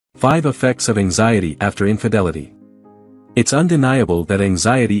5 Effects of Anxiety After Infidelity. It's undeniable that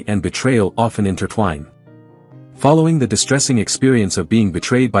anxiety and betrayal often intertwine. Following the distressing experience of being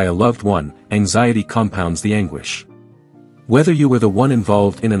betrayed by a loved one, anxiety compounds the anguish. Whether you were the one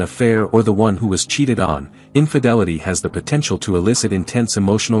involved in an affair or the one who was cheated on, infidelity has the potential to elicit intense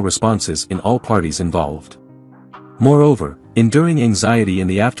emotional responses in all parties involved. Moreover, enduring anxiety in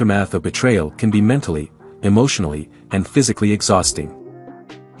the aftermath of betrayal can be mentally, emotionally, and physically exhausting.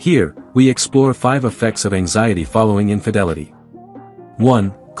 Here, we explore 5 effects of anxiety following infidelity.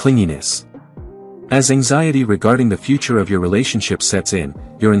 1. Clinginess. As anxiety regarding the future of your relationship sets in,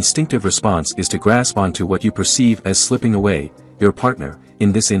 your instinctive response is to grasp onto what you perceive as slipping away, your partner,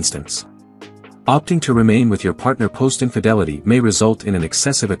 in this instance. Opting to remain with your partner post-infidelity may result in an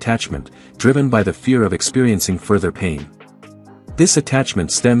excessive attachment, driven by the fear of experiencing further pain. This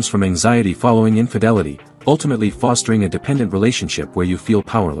attachment stems from anxiety following infidelity, ultimately fostering a dependent relationship where you feel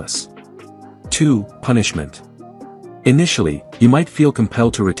powerless. 2. Punishment. Initially, you might feel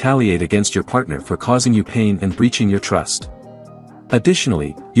compelled to retaliate against your partner for causing you pain and breaching your trust.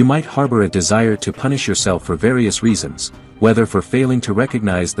 Additionally, you might harbor a desire to punish yourself for various reasons, whether for failing to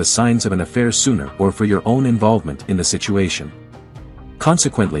recognize the signs of an affair sooner or for your own involvement in the situation.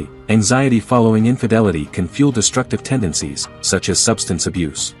 Consequently, anxiety following infidelity can fuel destructive tendencies, such as substance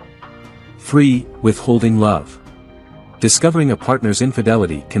abuse. 3. Withholding love. Discovering a partner's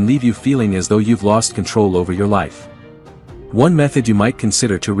infidelity can leave you feeling as though you've lost control over your life. One method you might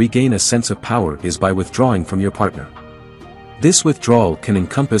consider to regain a sense of power is by withdrawing from your partner. This withdrawal can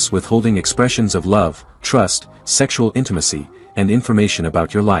encompass withholding expressions of love, trust, sexual intimacy, and information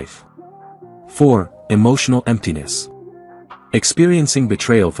about your life. 4. Emotional emptiness. Experiencing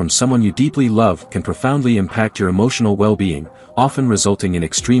betrayal from someone you deeply love can profoundly impact your emotional well-being, often resulting in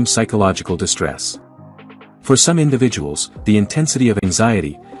extreme psychological distress. For some individuals, the intensity of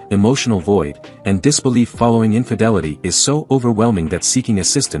anxiety, emotional void, and disbelief following infidelity is so overwhelming that seeking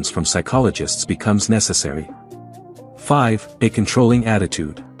assistance from psychologists becomes necessary. 5. A controlling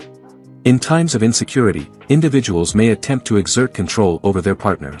attitude. In times of insecurity, individuals may attempt to exert control over their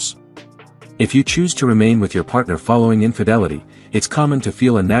partners. If you choose to remain with your partner following infidelity, it's common to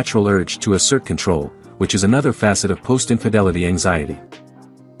feel a natural urge to assert control, which is another facet of post-infidelity anxiety.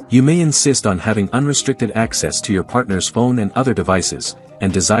 You may insist on having unrestricted access to your partner's phone and other devices,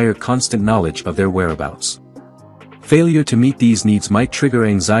 and desire constant knowledge of their whereabouts. Failure to meet these needs might trigger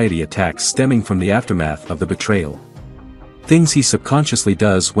anxiety attacks stemming from the aftermath of the betrayal. Things he subconsciously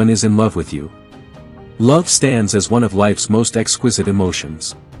does when is in love with you. Love stands as one of life's most exquisite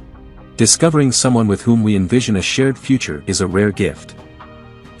emotions. Discovering someone with whom we envision a shared future is a rare gift.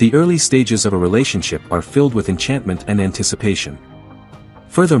 The early stages of a relationship are filled with enchantment and anticipation.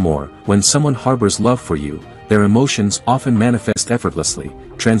 Furthermore, when someone harbors love for you, their emotions often manifest effortlessly,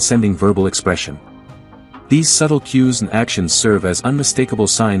 transcending verbal expression. These subtle cues and actions serve as unmistakable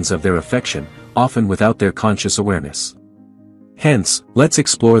signs of their affection, often without their conscious awareness. Hence, let's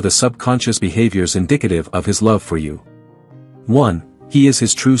explore the subconscious behaviors indicative of his love for you. 1. He is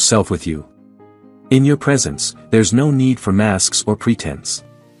his true self with you. In your presence, there's no need for masks or pretense.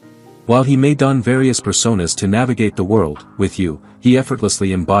 While he may don various personas to navigate the world, with you, he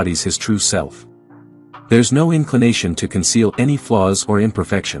effortlessly embodies his true self. There's no inclination to conceal any flaws or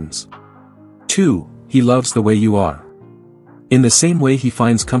imperfections. 2. He loves the way you are. In the same way he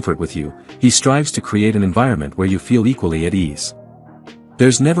finds comfort with you, he strives to create an environment where you feel equally at ease.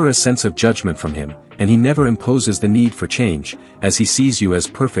 There's never a sense of judgment from him, and he never imposes the need for change, as he sees you as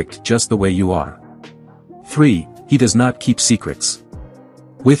perfect just the way you are. 3. He does not keep secrets.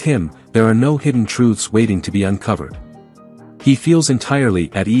 With him, there are no hidden truths waiting to be uncovered. He feels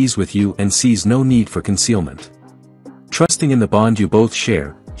entirely at ease with you and sees no need for concealment. Trusting in the bond you both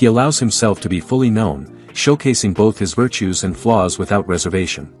share, he allows himself to be fully known, showcasing both his virtues and flaws without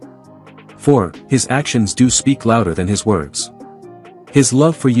reservation. 4. His actions do speak louder than his words. His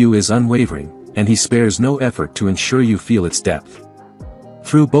love for you is unwavering, and he spares no effort to ensure you feel its depth.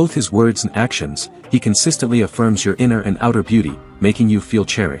 Through both his words and actions, he consistently affirms your inner and outer beauty, making you feel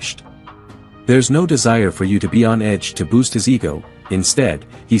cherished. There's no desire for you to be on edge to boost his ego, instead,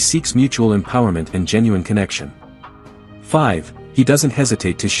 he seeks mutual empowerment and genuine connection. 5. He doesn't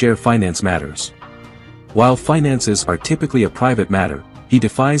hesitate to share finance matters. While finances are typically a private matter, he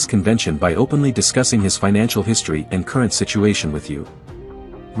defies convention by openly discussing his financial history and current situation with you.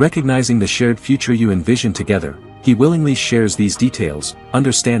 Recognizing the shared future you envision together, he willingly shares these details,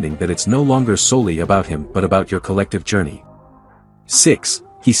 understanding that it's no longer solely about him but about your collective journey. 6.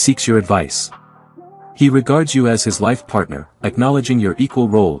 He seeks your advice. He regards you as his life partner, acknowledging your equal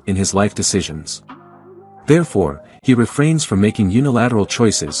role in his life decisions. Therefore, he refrains from making unilateral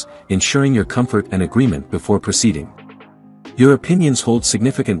choices, ensuring your comfort and agreement before proceeding. Your opinions hold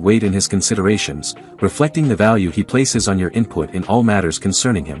significant weight in his considerations, reflecting the value he places on your input in all matters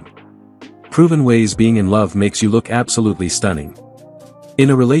concerning him. Proven ways being in love makes you look absolutely stunning. In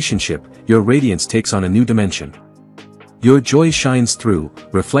a relationship, your radiance takes on a new dimension. Your joy shines through,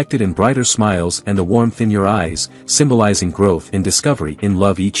 reflected in brighter smiles and a warmth in your eyes, symbolizing growth and discovery in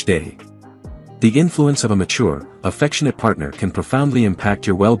love each day. The influence of a mature, affectionate partner can profoundly impact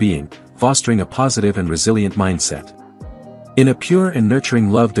your well-being, fostering a positive and resilient mindset. In a pure and nurturing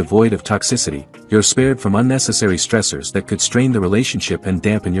love devoid of toxicity, you're spared from unnecessary stressors that could strain the relationship and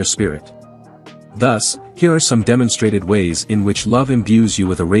dampen your spirit. Thus, here are some demonstrated ways in which love imbues you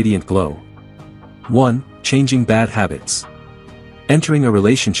with a radiant glow. 1. Changing bad habits. Entering a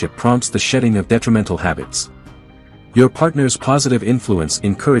relationship prompts the shedding of detrimental habits. Your partner's positive influence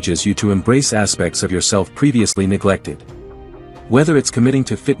encourages you to embrace aspects of yourself previously neglected. Whether it's committing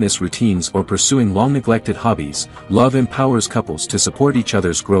to fitness routines or pursuing long-neglected hobbies, love empowers couples to support each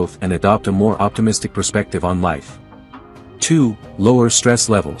other's growth and adopt a more optimistic perspective on life. 2. Lower stress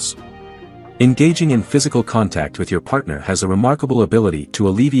levels. Engaging in physical contact with your partner has a remarkable ability to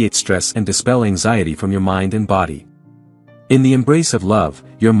alleviate stress and dispel anxiety from your mind and body. In the embrace of love,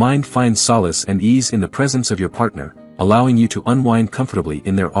 your mind finds solace and ease in the presence of your partner, allowing you to unwind comfortably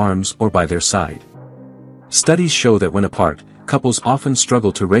in their arms or by their side. Studies show that when apart, couples often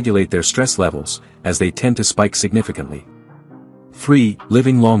struggle to regulate their stress levels, as they tend to spike significantly. 3.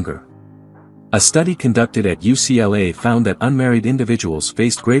 Living longer. A study conducted at UCLA found that unmarried individuals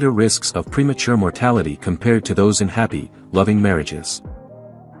faced greater risks of premature mortality compared to those in happy, loving marriages.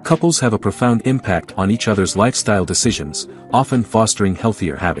 Couples have a profound impact on each other's lifestyle decisions, often fostering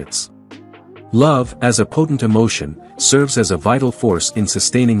healthier habits. Love, as a potent emotion, serves as a vital force in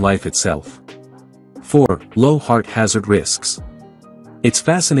sustaining life itself. 4. Low heart hazard risks. It's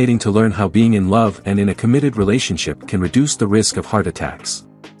fascinating to learn how being in love and in a committed relationship can reduce the risk of heart attacks.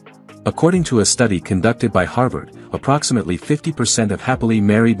 According to a study conducted by Harvard, approximately 50% of happily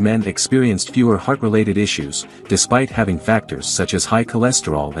married men experienced fewer heart-related issues, despite having factors such as high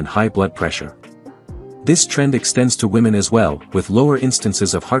cholesterol and high blood pressure. This trend extends to women as well, with lower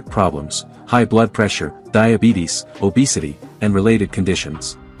instances of heart problems, high blood pressure, diabetes, obesity, and related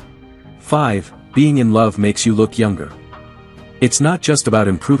conditions. 5. Being in love makes you look younger. It's not just about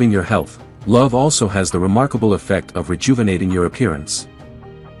improving your health, love also has the remarkable effect of rejuvenating your appearance.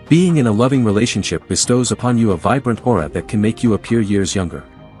 Being in a loving relationship bestows upon you a vibrant aura that can make you appear years younger.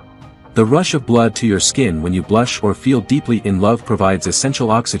 The rush of blood to your skin when you blush or feel deeply in love provides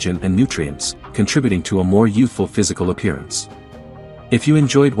essential oxygen and nutrients, contributing to a more youthful physical appearance. If you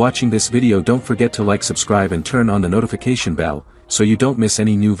enjoyed watching this video, don't forget to like, subscribe and turn on the notification bell, so you don't miss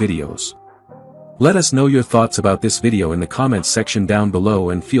any new videos. Let us know your thoughts about this video in the comments section down below,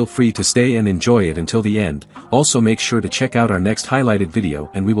 and feel free to stay and enjoy it until the end. Also make sure to check out our next highlighted video,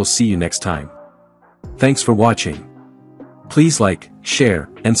 and we will see you next time. Thanks for watching. Please like, share,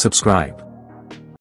 and subscribe.